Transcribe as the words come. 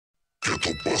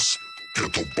Ghetto-Bass,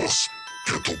 Ghetto-Bass,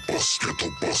 Ghetto-Bass,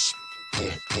 Ghetto-Bass.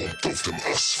 Pumpt auf dem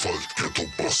Asphalt,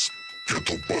 Ghetto-Bass,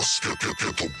 Ghetto-Bass,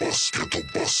 Ghetto-Bass,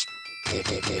 Ghetto-Bass.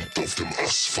 Pumpt auf dem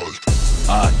Asphalt.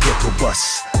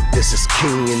 Ghetto-Bass, das ist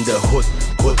King in der Hood,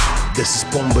 Hood. Das ist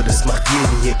Bombe, das macht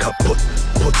jeden hier kaputt,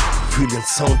 Put. Fühl den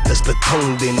Sound, das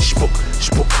Beton, den ich spuck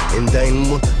in deinen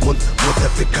Mund,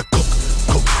 Mutterficker, guck.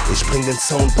 Ich bring den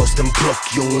Sound aus dem Block,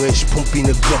 Junge, ich pump wie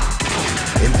ne Glock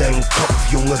in deinen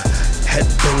Kopf, Junge.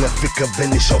 Headbanger, Ficker,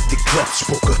 wenn ich auf die Klaps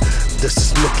spucke. Das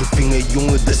ist Mittelfinger,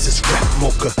 Junge, das ist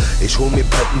Rap-Mucke. Ich hol mir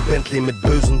bald ein Bentley mit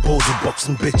bösen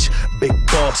Poseboxen, Bitch. Big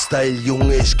Boss-Style,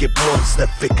 Junge, ich geb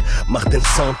Monster-Fick. Mach den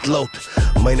Sound laut.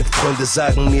 Meine Freunde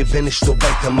sagen mir, wenn ich so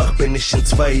weitermach, bin ich in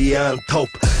 2 Jahren taub.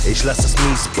 Ich lass es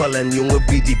mies ballern, Junge,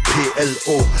 wie die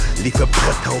PLO. Liefer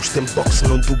Bretter aus den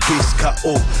Boxen und du gehst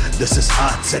K.O. Das ist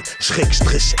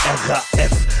AZ-RAF.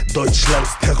 Deutschlands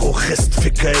Terrorist,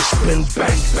 Ficker, ich bin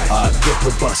Bang.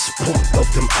 Ghetto-Bass pumpt auf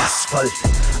dem Asphalt.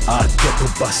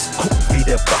 Ghetto-Bass, guck wie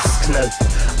der Bass knallt.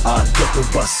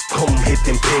 Ghetto-Bass, komm, heb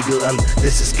den Pegel an.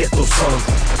 Das ist Ghetto-Sound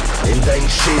in deinen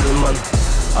Schädel, Mann.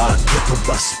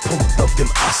 Ghetto-Bass pumpt auf dem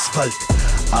Asphalt.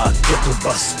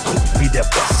 Ghetto-Bass, guck wie der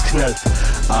Bass knallt.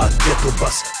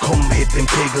 Ghetto-Bass, komm, heb den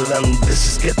Pegel an. Das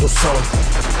ist Ghetto-Sound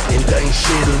in deinen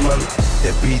Schädel, Mann.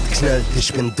 Der Beat knallt,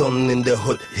 ich bin Don in der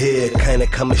Hood, yeah. Keiner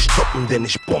kann mich stoppen, denn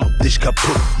ich bomb dich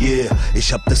kaputt, yeah.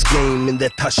 Ich hab das Game in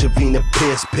der Tasche wie ne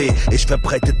PSP. Ich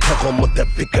verbreite Terror und der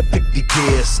Ficker fickt die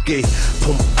GSG.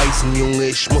 Pump Eisen, Junge,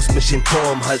 ich muss mich in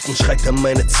Form halten. Schreit an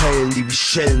meine Zeilen, die wie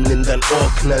Schellen in dein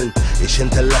Ohr knallen. Ich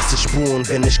hinterlasse Spuren,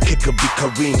 wenn ich kicke wie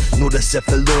Kareem. Nur dass er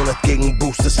verloren hat gegen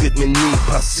Boost, das wird mir nie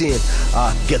passieren.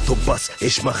 Ghetto-Bass,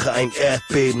 ich mache ein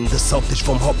Erdbeben. Das haut dich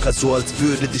vom Hocker, so als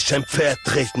würde dich ein Pferd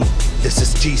treten. Das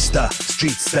ist G-Star,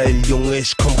 Street-Style, Junge.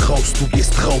 Ich komm raus, du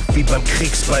gehst drauf wie beim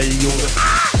Kriegsball, Junge.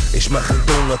 Ich mach einen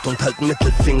Donut und halt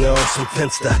Mittelfinger aus dem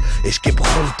Fenster. Ich geb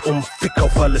rundum Fick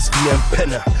auf alles wie ein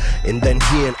Penner. In dein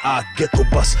Hirn,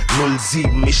 Ghetto-Bass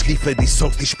 07. Ich liefer die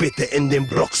Songs, die später in den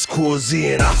Blocks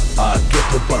kursieren.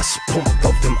 Ghetto-Bass pumpt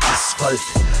auf dem Asphalt.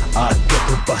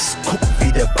 Ghetto-Bass, guck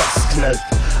wie der Bass knallt.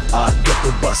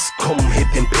 Ghetto-Bass, komm,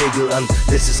 heb den Pegel an.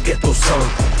 Das ist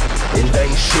Ghetto-Sound in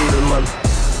deinen Schädel, Mann.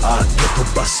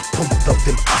 Ghetto-Bass pumpt auf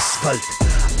dem Asphalt.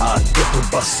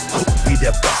 Ghetto-Bass, guck wie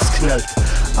der Bass knallt.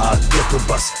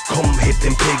 Ghetto-Bass, komm, heb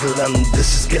den Pegel an.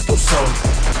 Das ist Ghetto-Sound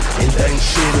in deinen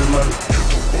Schädel, Mann.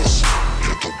 Ghetto-Bass,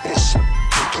 Ghetto-Bass,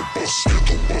 Ghetto-Bass,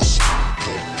 Ghetto-Bass.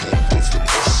 Pumpt auf dem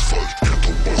Asphalt.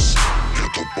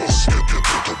 Ghetto-Bass,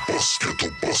 Ghetto-Bass, Ghetto-Bass,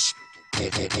 Ghetto-Bass.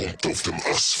 Pumpt auf dem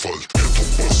Asphalt.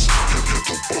 Ghetto-Bass,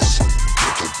 Ghetto-Bass,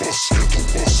 Ghetto-Bass,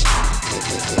 Ghetto-Bass.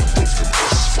 Pumpt auf dem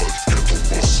Asphalt.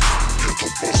 Ghetto-Bass,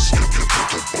 Ghetto-Bass,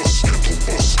 Ghetto-Bass,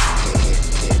 Ghetto-Bass.